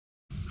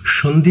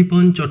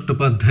সন্দীপন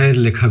চট্টোপাধ্যায়ের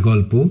লেখা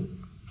গল্প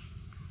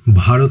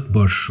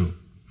ভারতবর্ষ।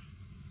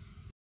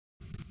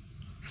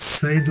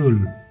 সাইদুল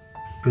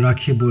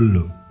রাখি বলল,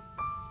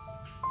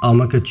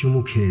 আমাকে চুমু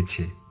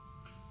খেয়েছে।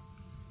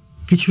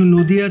 কিছু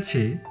নদী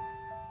আছে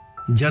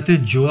যাতে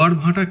জোয়ার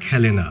ভাটা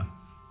খেলে না,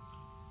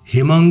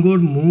 হেমাঙ্গর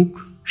মুখ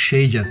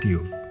সেই জাতীয়।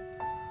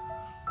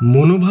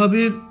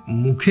 মনোভাবের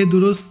মুখে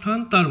দূরস্থান,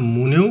 তার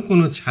মনেও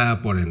কোনো ছায়া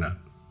পড়ে না।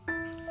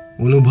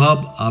 অনুভব,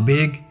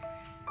 আবেগ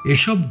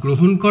এসব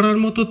গ্রহণ করার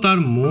মতো তার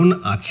মন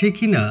আছে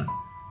কি না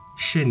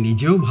সে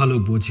নিজেও ভালো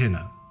বোঝে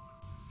না।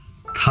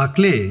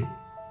 থাকলে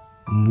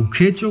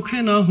মুখে চোখে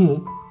না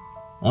হোক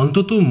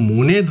অন্তত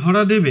মনে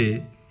ধরা দেবে,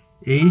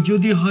 এই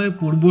যদি হয়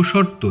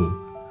পূর্বশর্ত,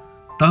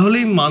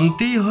 তাহলেই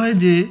মানতেই হয়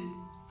যে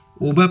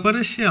ও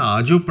ব্যাপারে সে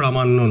আজও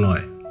প্রামাণ্য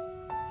নয়।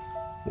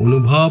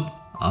 অনুভব,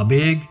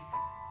 আবেগ,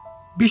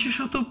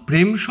 বিশেষত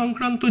প্রেম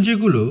সংক্রান্ত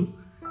যেগুলো,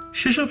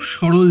 সেসব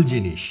সরল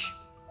জিনিস।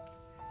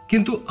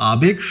 কিন্তু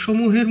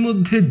আবেগসমূহের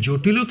মধ্যে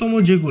জটিলতম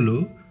যেগুলো,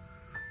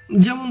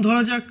 যেমন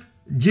ধরা যাক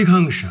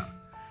জিঘাংসা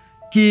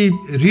কি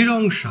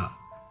হৃদয়ংসা,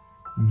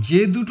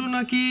 যে দুটো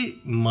নাকি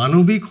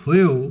মানবিক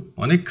হয়েও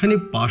অনেকখানি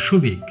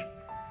পাশবিক,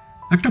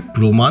 একটা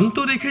প্রমাণ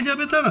তো রেখে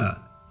যাবে, তারা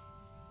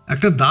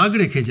একটা দাগ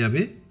রেখে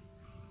যাবে,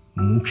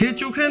 মুখে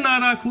চোখে না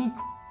রাখুক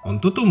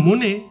অন্তত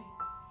মনে।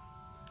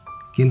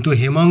 কিন্তু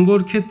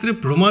হেমাঙ্গর ক্ষেত্রে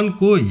প্রমাণ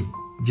কই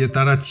যে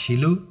তারা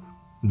ছিল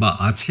বা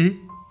আছে?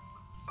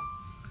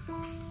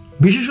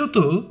 বিশেষত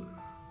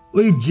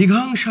ওই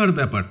জিঘাংসার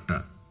ব্যাপারটা,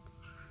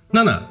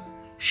 না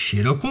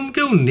সেরকম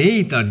কেউ নেই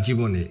তার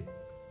জীবনে।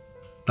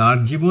 তার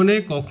জীবনে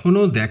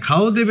কখনো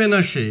দেখাও দেবে না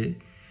সে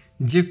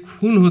যে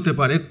খুন হতে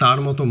পারে তার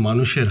মতো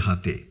মানুষের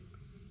হাতে।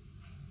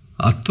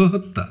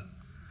 আত্মহত্যা,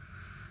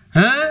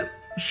 হ্যাঁ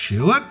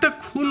সেও একটা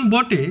খুন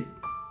বটে,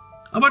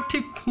 আবার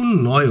ঠিক খুন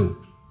নয়ও।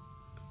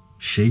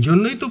 সেই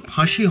জন্যই তো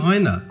ফাঁসি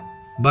হয় না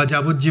বা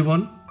যাবজ্জীবন।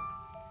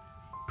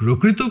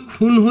 প্রকৃত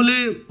খুন হলে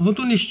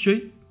হতো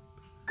নিশ্চয়ই।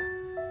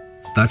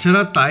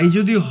 তাছাড়া তাই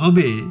যদি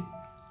হবে,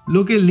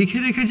 লোকে লিখে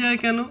রেখে যায়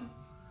কেন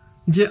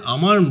যে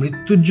আমার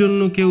মৃত্যুর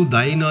জন্য কেউ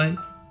দায়ী নয়?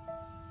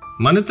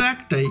 মানে তো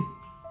একটাই,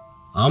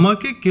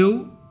 আমাকে কেউ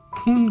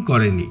খুন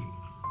করেনি,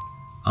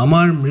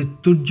 আমার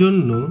মৃত্যুর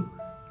জন্য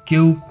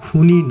কেউ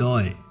খুনি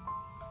নয়।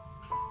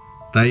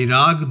 তাই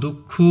রাগ,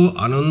 দুঃখ,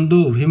 আনন্দ,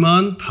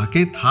 অভিমান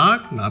থাকে থাক,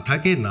 না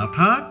থাকে না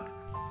থাক,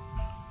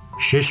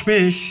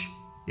 শেষমেশ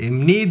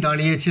এমনি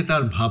দাঁড়িয়েছে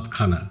তার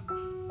ভাবখানা।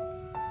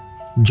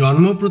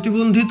 জন্ম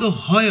প্রতিবন্ধিত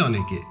হয়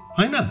অনেকে,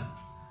 হয় না?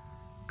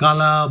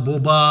 কালা,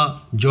 বোবা,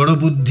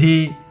 জড়বুদ্ধি,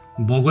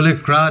 বগলে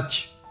ক্রাচ,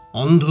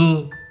 অন্ধ,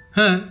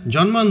 হ্যাঁ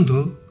জন্মান্ধ,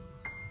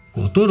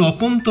 কত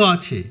রকম তো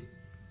আছে।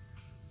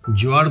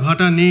 জোয়ার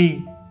ভাটা নেই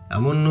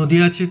এমন নদী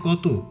আছে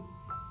কত।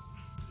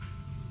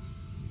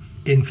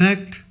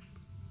 ইনফ্যাক্ট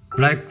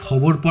প্রায়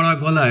খবর পড়া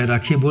গলায়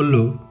রাখি বলল,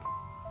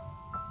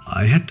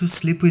 I had to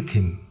sleep with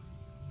him.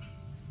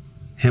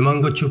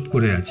 Hemanga চুপ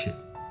করে আছে।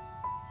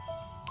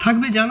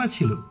 থাকবে জানা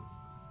ছিল।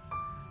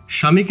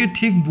 স্বামীকে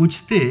ঠিক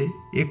বুঝতে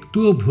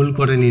একটুও ভুল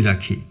করেনি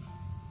রাখি।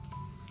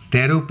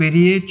 13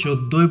 পেরিয়ে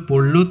 14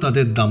 পড়ল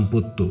তাদের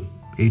দাম্পত্য,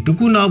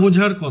 এটুকু না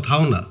বোঝার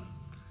কথাও না।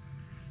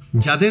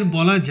 যাদের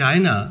বলা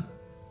যায় না,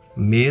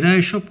 মেয়েরা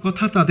এসব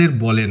কথা তাদের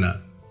বলে না,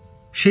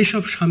 সেই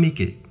সব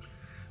স্বামীকে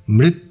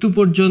মৃত্যু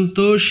পর্যন্ত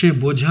সে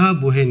বোঝা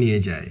বহে নিয়ে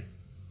যায়।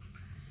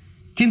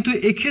 কিন্তু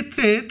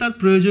এক্ষেত্রে তার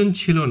প্রয়োজন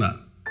ছিল না,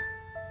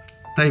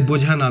 তাই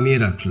বোঝা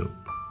নামিয়ে রাখল।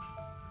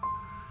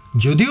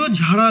 যদিও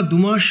ঝাড়া 2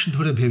 মাস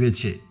ধরে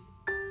ভেবেছে,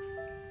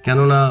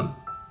 কেননা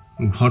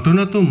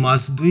ঘটনা তো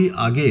মাস 2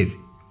 আগের,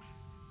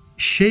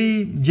 সেই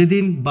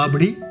যেদিন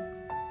বাবরি।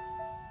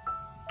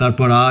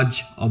 তারপর আজ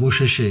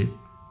অবশেষে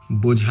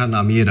বোঝা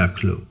নামিয়ে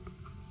রাখল।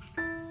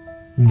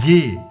 যে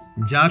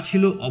যা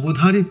ছিল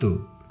অবধারিত,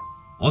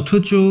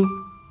 অথচ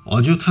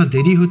অযথা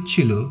দেরি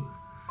হচ্ছিল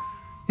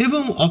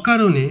এবং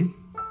অকারণে,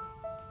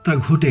 তা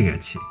ঘটে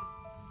গেছে।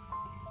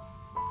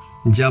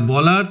 যা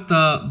বলার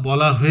তা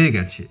বলা হয়ে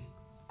গেছে,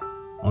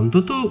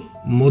 অন্তত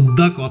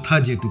মোদ্দা কথা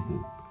যেটুকু।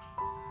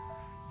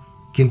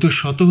 কিন্তু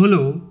শত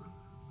হলেও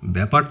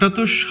ব্যাপারটা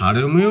তো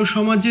সারমেয়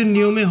সমাজের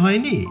নিয়মে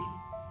হয়নি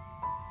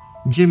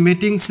যে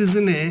মেটিং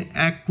সিজনে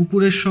এক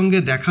কুকুরের সঙ্গে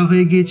দেখা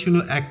হয়ে গিয়েছিল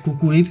এক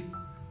কুকুরীর,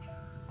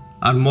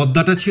 আর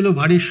মদ্দাটা ছিল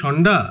ভারী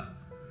সন্ডা,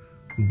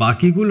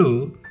 বাকিগুলো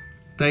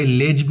তাই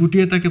লেজ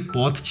গুটিয়ে তাকে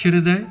পথ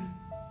ছেড়ে দেয়,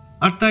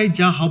 আর তাই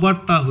যা হবার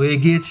তা হয়ে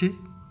গিয়েছে।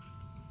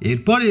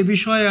 এরপর এ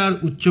বিষয়ে আর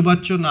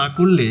উচ্চবাচ্য না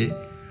করলে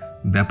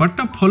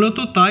ব্যাপারটা ফলত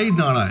তাই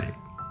দাঁড়ায়।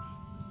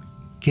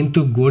 কিন্তু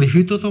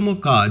গর্হিততম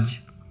কাজ,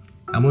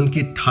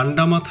 এমনকি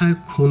ঠান্ডা মাথায়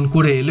খুন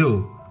করে এলেও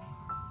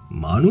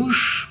মানুষ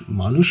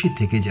মানুষই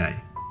থেকে যায়।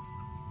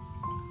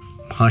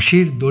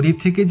 ফাঁসির দড়ি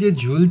থেকে যে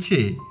ঝুলছে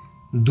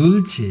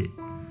দুলছে,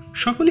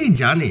 সকলেই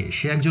জানে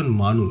সে একজন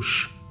মানুষ।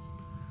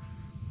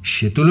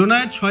 সে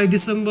তুলনায় 6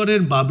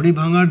 ডিসেম্বরের বাবরি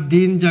ভাঙার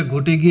দিন যা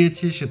ঘটে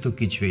গিয়েছে সে তো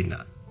কিছুই না।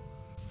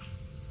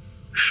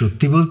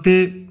 সত্যি বলতে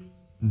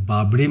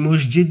বাবরি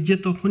মসজিদ যে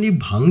তখনই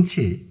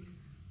ভাঙছে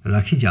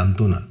রাখি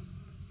জানতো না।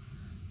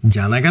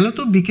 জানা গেল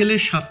তো বিকেলে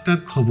 7টার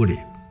খবরে,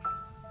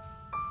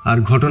 আর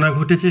ঘটনা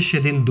ঘটেছে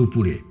সেদিন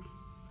দুপুরে।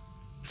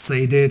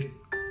 সাইদের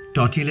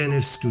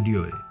টটিলেনের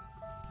স্টুডিওয়ে।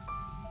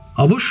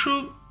 অবশ্য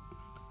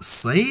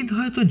সাইদ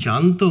হয়তো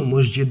জানতো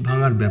মসজিদ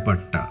ভাঙার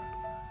ব্যাপারটা।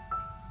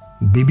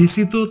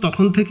 বিবিসি তো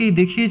তখন থেকেই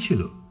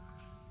দেখিয়েছিল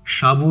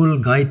শাবল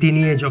গাঁইতি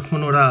নিয়ে যখন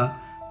ওরা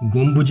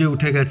গম্বুজে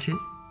উঠে গেছে।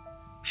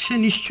 সে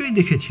নিশ্চয়ই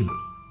দেখেছিল।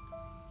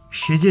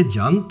 সে যে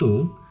জানতো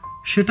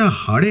সেটা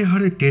হাড়ে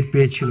হাড়ে টের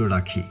পেয়েছিল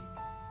রাখি।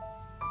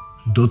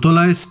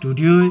 দোতলায়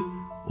স্টুডিওয়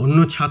অন্য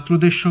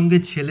ছাত্রদের সঙ্গে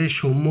ছেলে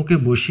সৌম্যকে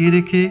বসিয়ে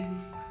রেখে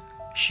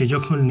সে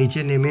যখন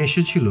নিচে নেমে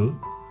এসেছিল,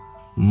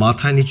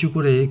 মাথা নিচু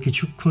করে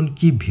কিছুক্ষণ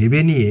কি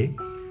ভেবে নিয়ে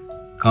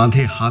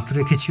কাঁধে হাত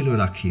রেখেছিল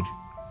রাখির।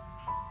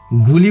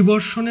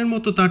 গুলিবর্ষণের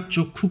মতো তার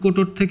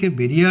চক্ষুকোটর থেকে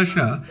বেরিয়ে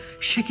আসা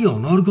সে কি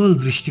অনর্গল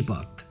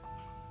দৃষ্টিপাত।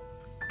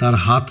 তার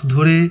হাত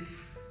ধরে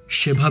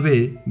সেভাবে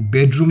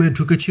বেডরুমে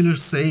ঢুকেছিল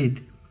সঈদ,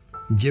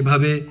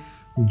 যেভাবে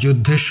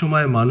যুদ্ধের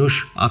সময় মানুষ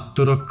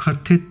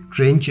আত্মরক্ষার্থে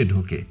ট্রেঞ্চে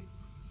ঢোকে।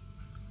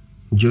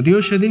 যদিও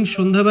সেদিন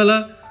সন্ধ্যাবেলা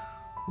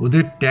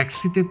ওদের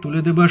ট্যাক্সিতে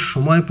তুলে দেবার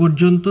সময়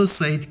পর্যন্ত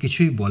সঈদ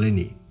কিছুই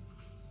বলেনি,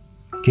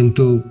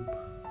 কিন্তু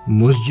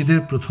মসজিদের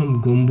প্রথম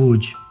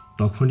গম্বুজ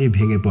তখনই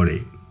ভেঙে পড়ে।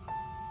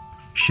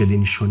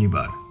 সেদিন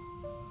শনিবার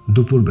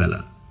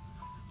দুপুরবেলা,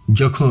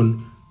 যখন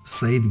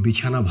সঈদ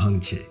বিছানা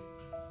ভাঙছে।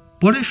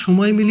 পরে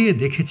সময় মিলিয়ে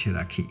দেখেছে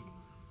রাখি।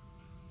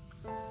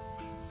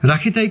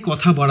 তাই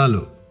কথা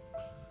বাড়ালো,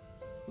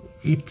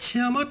 ইচ্ছে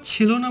আমার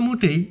ছিল না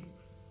মোটেই,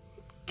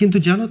 কিন্তু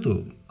জানো তো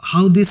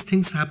how this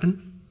things happen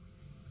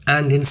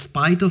and in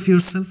spite of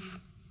your self.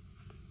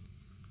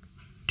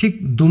 ঠিক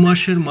 2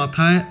 মাসের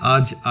মাথায়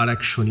আজ আর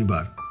এক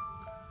শনিবার।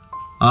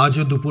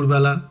 আজও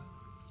দুপুরবেলা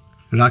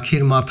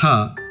রাখির মাথা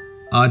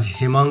আজ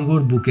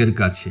হেমাঙ্গর বুকের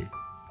কাছে।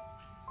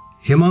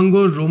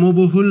 হেমাঙ্গর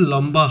রোমবহুল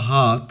লম্বা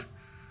হাত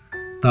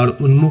তার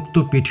উন্মুক্ত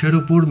পিঠের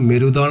ওপর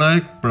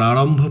মেরুদণ্ডায়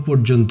প্রারম্ভ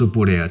পর্যন্ত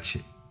পড়ে আছে।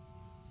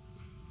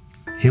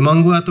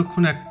 হেমাঙ্গ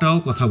এতক্ষণ একটাও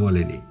কথা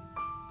বলেনি।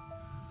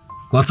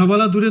 কথা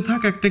বলা দূরে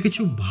থাক, একটা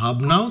কিছু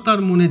ভাবনাও তার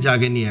মনে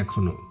জাগেনি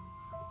এখনো।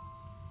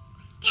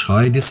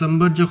 6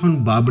 ডিসেম্বর যখন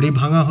বাবরি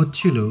ভাঙা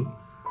হচ্ছিল,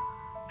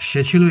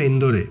 সে ছিল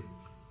ইন্দোরে।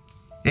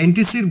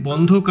 এনটিসির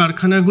বন্ধ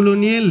কারখানাগুলো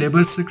নিয়ে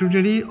লেবার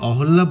সেক্রেটারি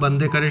অহল্যা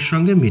বান্দেকারের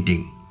সঙ্গে মিটিং।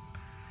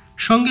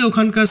 সঙ্গে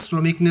ওখানকার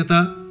শ্রমিক নেতা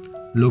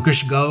লোকেশ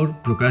গাউর,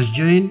 প্রকাশ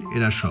জৈন,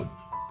 এরা সব।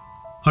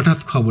 হঠাৎ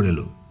খবর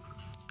এলো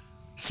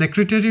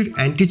সেক্রেটারির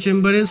অ্যান্টি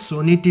চেম্বারে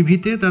সোনি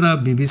টিভিতে তারা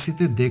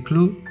বিবিসিতে দেখল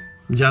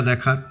যা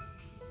দেখার।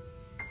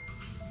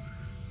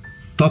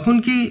 তখন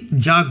কি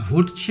যা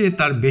ঘটছে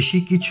তার বেশি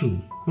কিছু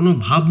কোনো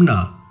ভাবনা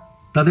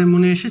তাদের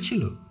মনে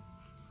এসেছিল?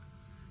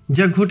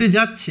 যা ঘটে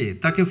যাচ্ছে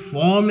তাকে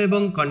ফর্ম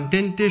এবং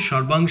কন্টেন্টে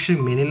সর্বাংশে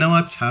মেনে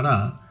নেওয়া ছাড়া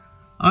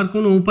আর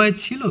কোনো উপায়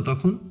ছিল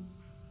তখন?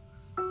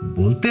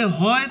 বলতে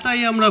হয়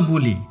তাই আমরা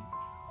বলি,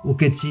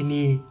 ওকে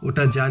চিনি,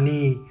 ওটা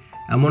জানি,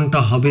 এমনটা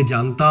হবে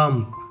জানতাম।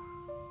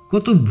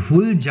 কত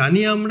ভুল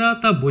জানি আমরা,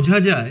 তা বোঝা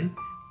যায়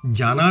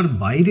জানার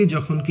বাইরে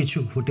যখন কিছু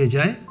ঘটে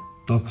যায়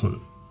তখন।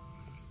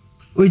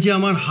 ওই যে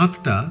আমার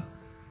হাতটা,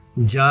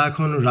 যা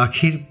এখন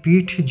রাখির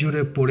পিঠ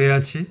জুড়ে পড়ে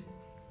আছে,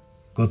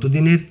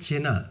 কতদিনের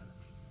চেনা,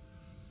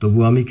 তবু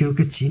আমি কি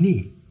ওকে চিনি?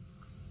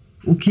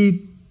 ও কি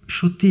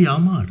সত্যি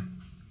আমার?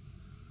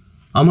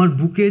 আমার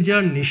বুকে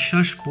যার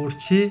নিঃশ্বাস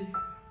পড়ছে,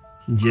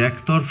 যে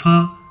একতরফা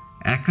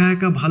একা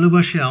একা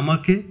ভালোবাসে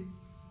আমাকে।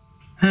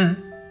 হ্যাঁ,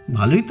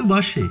 ভালোই তো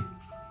বাসে।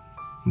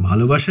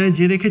 ভালোবাসায়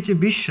যে রেখেছে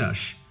বিশ্বাস,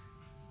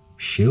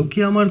 সেও কি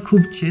আমার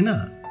খুব চেনা,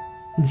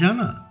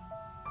 জানা?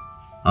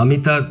 আমি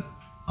তার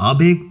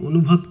আবেগ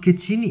অনুভবকে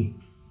চিনি।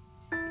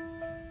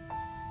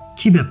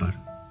 কি ব্যাপার,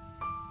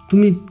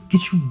 তুমি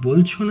কিছু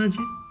বলছো না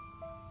যে?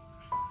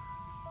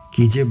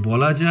 কি যে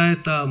বলা যায়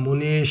তা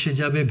মনে এসে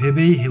যাবে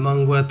ভেবেই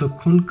হেমাঙ্গ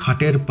এতক্ষণ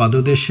খাটের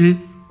পাদদেশে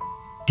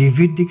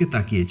টিভির দিকে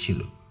তাকিয়েছিল।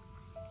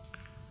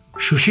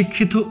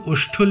 সুশিক্ষিত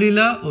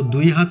ওষ্ঠলীলা ও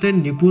 2 হাতের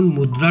নিপুণ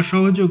মুদ্রা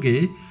সহযোগে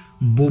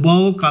বোবা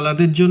ও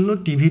কালাদের জন্য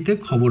টিভিতে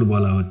খবর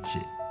বলা হচ্ছে।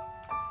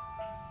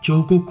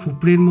 চৌকো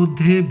খুপড়ির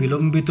মধ্যে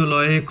বিলম্বিত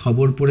লয়ে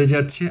খবর পড়ে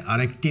যাচ্ছে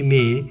আরেকটি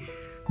মেয়ে,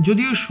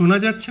 যদিও শোনা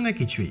যাচ্ছে না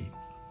কিছুই।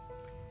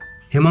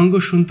 হেমাঙ্গ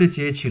শুনতে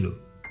চেয়েছিল।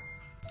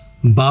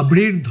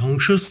 বাবরির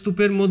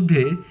ধ্বংসস্তূপের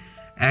মধ্যে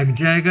এক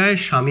জায়গায়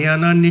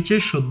শামিয়ানার নিচে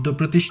সদ্য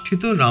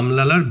প্রতিষ্ঠিত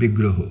রামলালার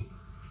বিগ্রহ।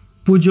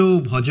 পুজো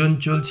ভজন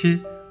চলছে,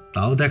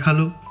 তাও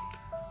দেখালো।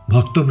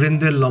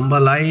 ভক্তবৃন্দের লম্বা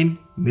লাইন,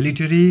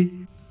 মিলিটারি,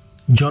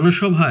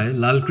 জনসভায়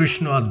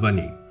লালকৃষ্ণ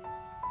আদবানি।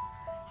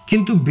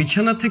 কিন্তু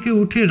বিছানা থেকে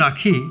উঠে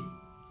রাখি,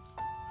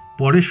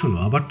 পরে শোনো,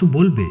 আবার তো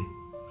বলবে,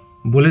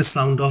 বলে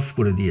সাউন্ড অফ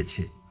করে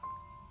দিয়েছে।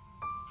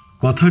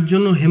 কথার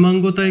জন্য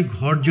হেমাঙ্গ তাই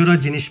ঘরজোড়া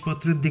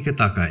জিনিসপত্রের দিকে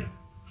তাকায়।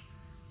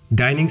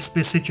 ডাইনিং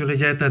স্পেসে চলে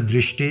যায় তার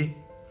দৃষ্টি,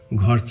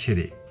 ঘর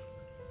ছেড়ে।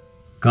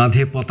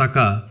 কাঁধে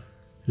পতাকা,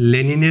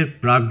 লেনিনের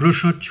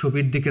প্রাগ্রসর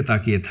ছবির দিকে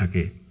তাকিয়ে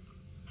থাকে।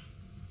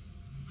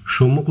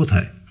 সৌম্য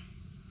কোথায়?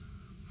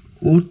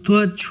 ওর তো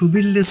আজ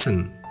ছবির লেসন,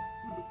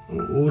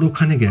 ওর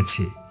ওখানে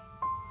গেছে।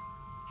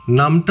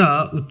 নামটা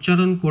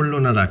উচ্চারণ করল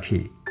না রাখি,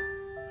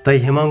 তাই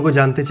হেমাঙ্গ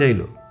জানতে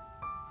চাইল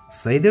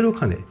সাইদের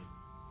ওখানে?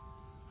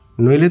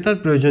 নইলে তার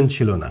প্রয়োজন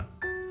ছিল না।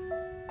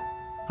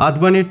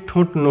 আদবানির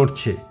ঠোঁট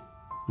নড়ছে,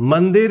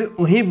 মন্দির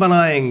ওহি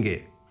বানায়েঙ্গে।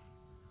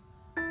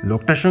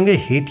 লোকটার সঙ্গে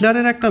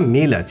হিটলারের একটা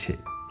মিল আছে।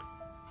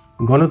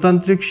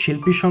 গণতান্ত্রিক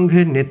শিল্পী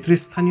সংঘের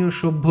নেতৃস্থানীয়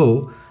সভ্য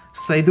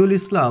সাইদুল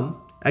ইসলাম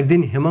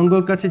একদিন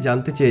হেমাঙ্গর কাছে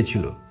জানতে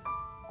চেয়েছিল,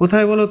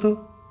 কোথায় বলো তো?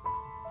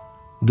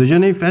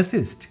 দুজনেই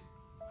ফ্যাসিস্ট?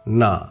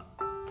 না,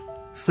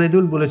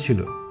 সাইদুল বলেছিল,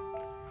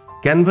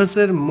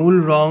 ক্যানভাসের মূল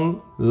রং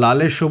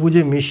লালে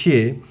সবুজে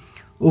মিশিয়ে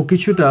ও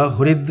কিছুটা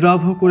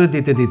হরিদ্রাভ করে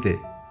দিতে দিতে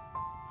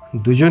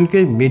দুজনকে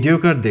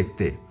মিডিওকার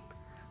দেখতে।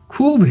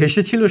 খুব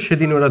হেসেছিল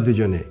সেদিন ওরা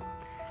দুজনে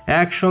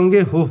একসঙ্গে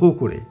হো হো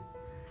করে।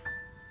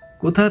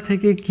 কোথা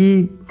থেকে কি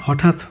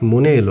হঠাৎ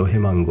মনে এলো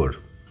হেমাঙ্গর।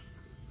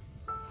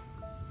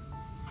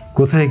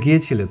 কোথায়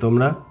গিয়েছিলে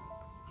তোমরা?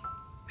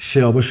 সে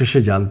অবশেষে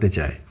জানতে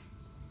চায়।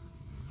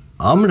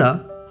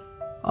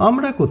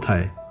 আমরা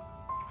কোথায়?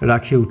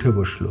 রাখি উঠে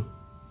বসল।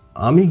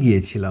 আমি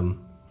গিয়েছিলাম।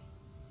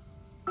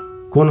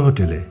 কোন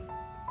হোটেলে?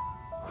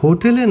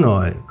 হোটেলে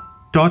নয়,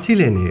 টটি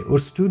লেনে, ওর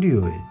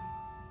স্টুডিওয়ে।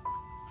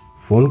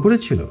 ফোন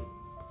করেছিল?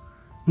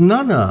 না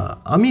না,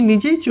 আমি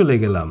নিজেই চলে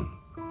গেলাম।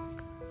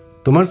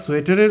 তোমার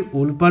সোয়েটারের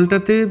উল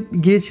পাল্টাতে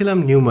গিয়েছিলাম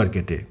নিউ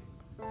মার্কেটে,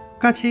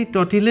 কাছেই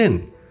টটি লেন।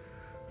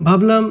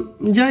 ভাবলাম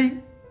যাই,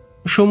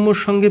 সৌম্যর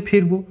সঙ্গে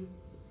ফিরব।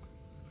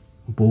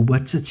 বউ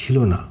বাচ্চা ছিল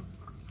না।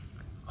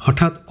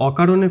 হঠাৎ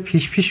অকারণে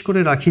ফিসফিস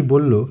করে রাখি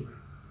বলল,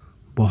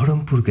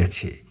 বহরমপুর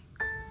গেছে।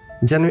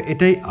 যেন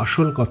এটাই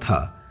আসল কথা,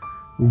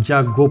 যা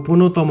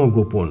গোপনতম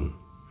গোপন।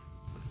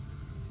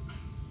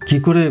 কি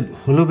করে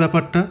হলো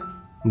ব্যাপারটা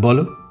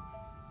বলো?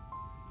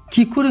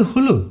 কি করে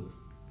হলো?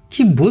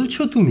 কি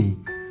বলছো তুমি?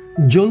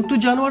 জন্তু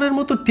জানোয়ারের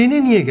মতো টেনে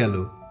নিয়ে গেল।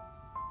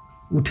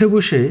 উঠে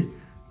বসে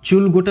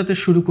চুল গোটাতে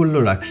শুরু করলো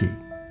রাখি।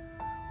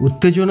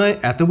 উত্তেজনায়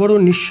এত বড়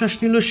নিঃশ্বাস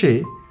নিল সে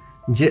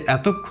যে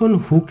এতক্ষণ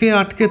হুকে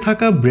আটকে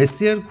থাকা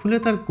ব্রেসিয়ার খুলে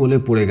তার কোলে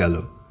পড়ে গেল।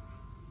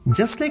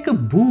 জাস্ট লাইক আ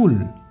বুল।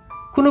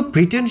 কোনো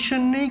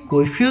প্রিটেনশন নেই,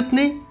 কৈফিয়ত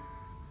নেই।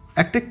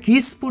 একটা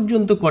কিস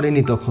পর্যন্ত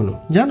করেনি তখনও,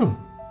 জানো।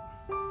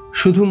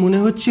 শুধু মনে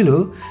হচ্ছিল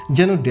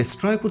যেন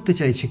ডিস্ট্রয় করতে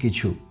চাইছে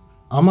কিছু,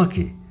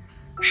 আমাকে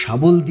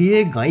শাবল দিয়ে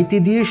গাঁইতে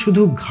দিয়ে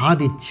শুধু ঘা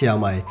দিচ্ছে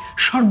আমায়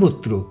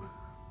সর্বত্র।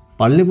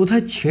 পারলে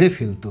বোধহয় ছেড়ে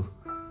ফেলতো।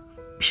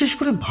 বিশেষ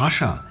করে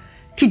ভাষা,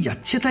 কি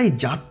যাচ্ছে তাই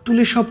জাত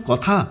তুলে সব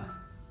কথা।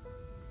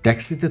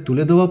 ট্যাক্সিতে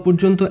তুলে দেওয়া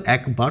পর্যন্ত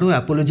একবারও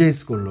অ্যাপোলোজাইজ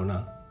করলো না।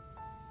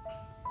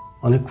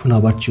 অনেকক্ষণ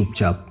আবার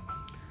চুপচাপ।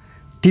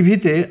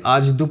 টিভিতে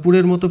আজ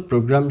দুপুরের মতো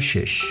প্রোগ্রাম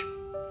শেষ।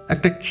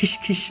 একটা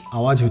খিসখিস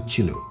আওয়াজ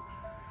হচ্ছিল।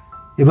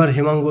 এবার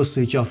হেমাঙ্গ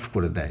সুইচ অফ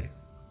করে দেয়।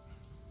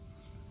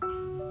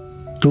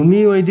 তুমি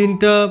ওই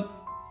দিনটা,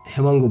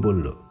 হেমাঙ্গ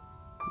বলল,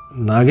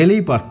 না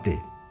গেলেই পারতে।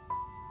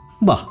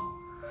 বাহ,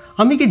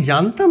 আমি কি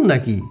জানতাম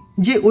নাকি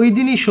যে ওই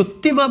দিনই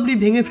সত্যি বাবরি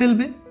ভেঙে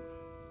ফেলবে?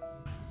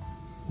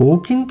 ও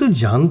কিন্তু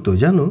জানতো,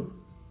 জানো।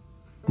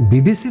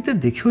 বিবিসিতে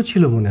দেখেও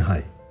ছিল মনে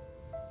হয়।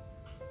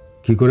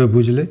 কি করে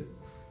বুঝলে?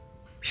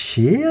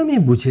 সে আমি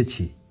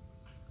বুঝেছি।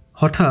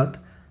 হঠাৎ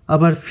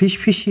আবার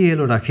ফিসফিসিয়ে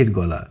এলো রাখির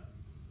গলা।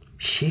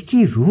 সে কি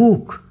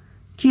রুখ,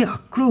 কি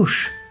আক্রোশ,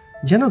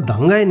 যেন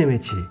দাঙ্গায়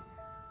নেমেছে।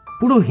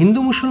 পুরো হিন্দু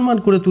মুসলমান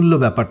করে তুলল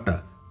ব্যাপারটা,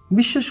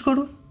 বিশ্বাস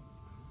করো।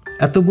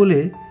 এত বলে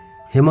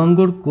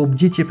হেমাঙ্গর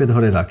কবজি চেপে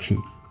ধরে রাখি।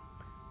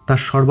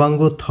 তার সর্বাঙ্গ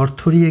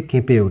থরথরিয়ে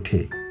কেঁপে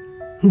ওঠে।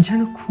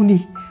 যেন খুনি,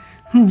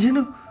 যেন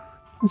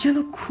যেন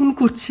খুন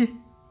করছে।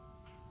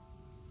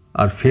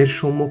 আর ফের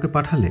সৌম্যকে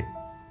পাঠালে?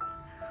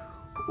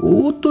 ও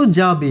তো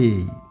যাবেই।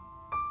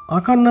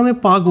 আঁকার নামে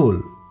পাগল,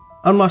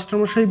 আর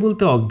মাস্টারমশাই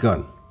বলতে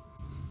অজ্ঞান।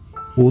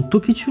 ও তো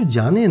কিছু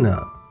জানে না।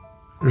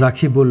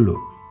 রাখি বলল,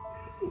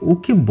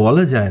 ওকে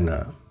বলা যায় না,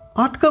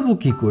 আটকাবো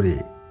কি করে?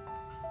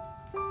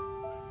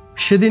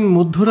 সেদিন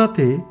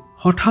মধ্যরাতে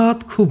হঠাৎ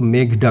খুব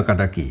মেঘ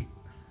ডাকাডাকি।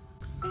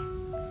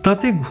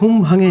 তাতে ঘুম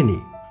ভাঙেনি।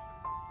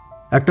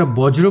 একটা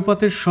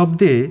বজ্রপাতের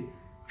শব্দে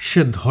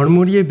সে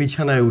ধর্মরিয়ে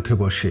বিছানায় উঠে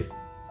বসে।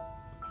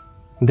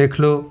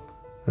 দেখল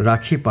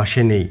রাখি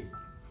পাশে নেই।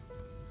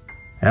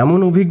 এমন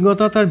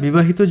অভিজ্ঞতা তার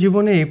বিবাহিত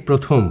জীবনে এই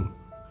প্রথম।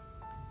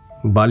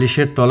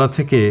 বালিশের তলা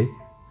থেকে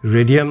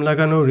রেডিয়াম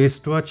লাগানো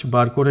রিস্টওয়াচ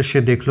বার করে সে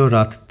দেখল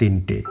রাত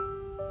 3টে।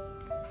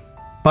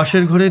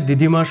 পাশের ঘরে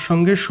দিদিমার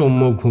সঙ্গে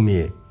সৌম্য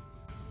ঘুমিয়ে।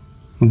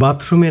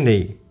 বাথরুমে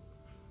নেই,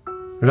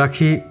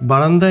 রাখি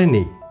বারান্দায়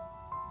নেই।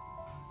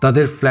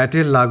 তাদের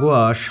ফ্ল্যাটের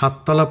লাগোয়া 7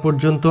 তলা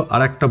পর্যন্ত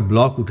আর একটা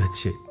ব্লক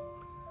উঠেছে।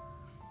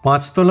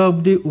 5 তলা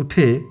অবধি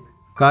উঠে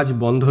কাজ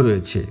বন্ধ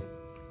রয়েছে।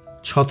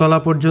 6 তলা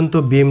পর্যন্ত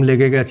বিম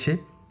লেগে গেছে।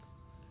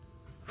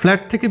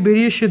 ফ্ল্যাট থেকে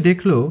বেরিয়ে সে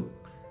দেখল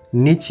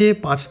নিচে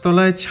 5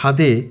 তলায়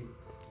ছাদে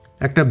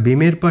একটা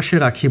বিমের পাশে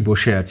রাখি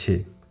বসে আছে।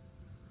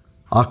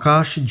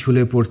 আকাশ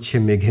ঝুলে পড়ছে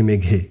মেঘে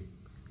মেঘে।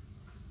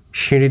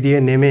 সিঁড়ি দিয়ে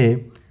নেমে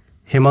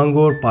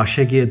হেমাঙ্গর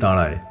পাশে গিয়ে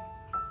দাঁড়ায়।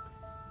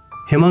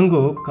 হেমাঙ্গ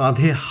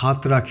কাঁধে হাত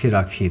রাখে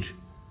রাখির।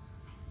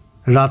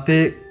 রাতে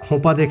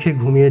খোঁপা দেখে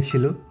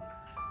ঘুমিয়েছিল।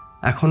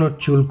 এখনও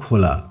চুল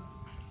খোলা।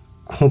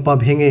 খোঁপা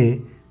ভেঙে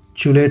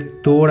চুলের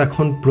তোড়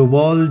এখন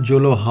প্রবল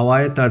জোলো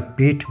হাওয়ায় তার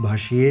পিঠ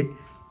ভাসিয়ে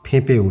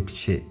ফেঁপে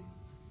উঠছে।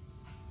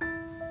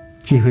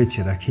 কি হয়েছে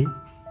রাখি?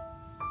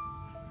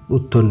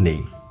 উত্তর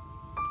নেই।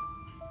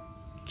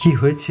 কি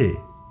হয়েছে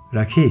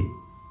রাখি?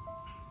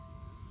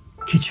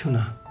 কিছু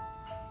না।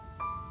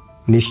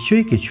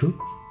 নিশ্চয়ই কিছু,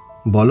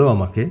 বলো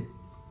আমাকে।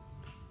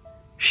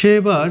 সে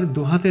এবার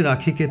দুহাতে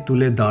রাখিকে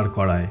তুলে দাঁড়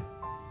করায়।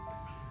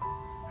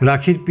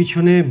 রাখির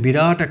পিছনে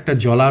বিরাট একটা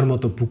জলার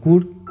মতো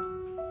পুকুর,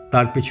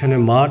 তার পিছনে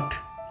মাঠ।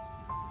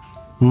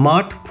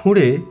 মাঠ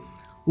ফুঁড়ে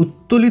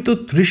উত্তোলিত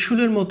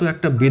ত্রিশূলের মতো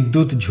একটা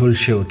বিদ্যুৎ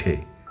ঝলসে ওঠে।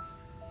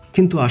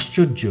 কিন্তু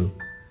আশ্চর্য,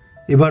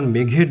 এবার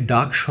মেঘের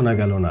ডাক শোনা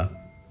গেল না।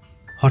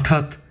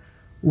 হঠাৎ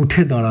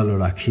উঠে দাঁড়ালো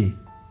রাখি।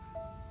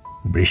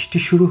 বৃষ্টি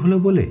শুরু হলো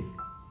বলে?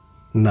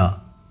 না।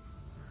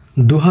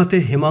 দুহাতে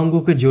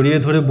হেমাঙ্গকে জড়িয়ে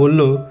ধরে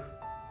বলল,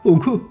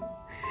 ওগো,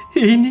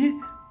 এই নিয়ে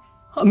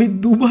আমি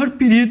 2 বার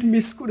পিরিয়ড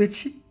মিস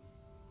করেছি।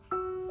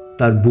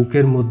 তার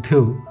বুকের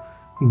মধ্যেও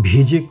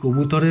ভিজে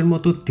কবুতরের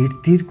মতো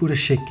তিরতির করে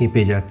সে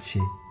কেঁপে যাচ্ছে।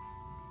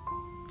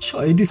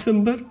 6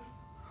 ডিসেম্বর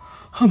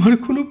আমার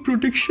কোনো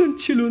প্রোটেকশন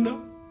ছিল না।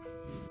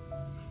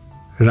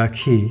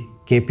 রাখি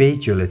কেঁপেই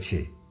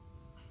চলেছে।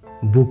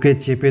 বুকে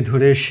চেপে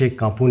ধরে সে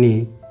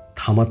কাঁপুনি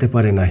থামাতে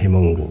পারে না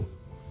হেমঙ্গ।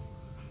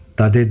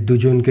 তাদের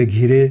দুজনকে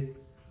ঘিরে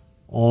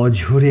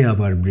অঝোরে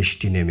আবার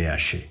বৃষ্টি নেমে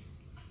আসে।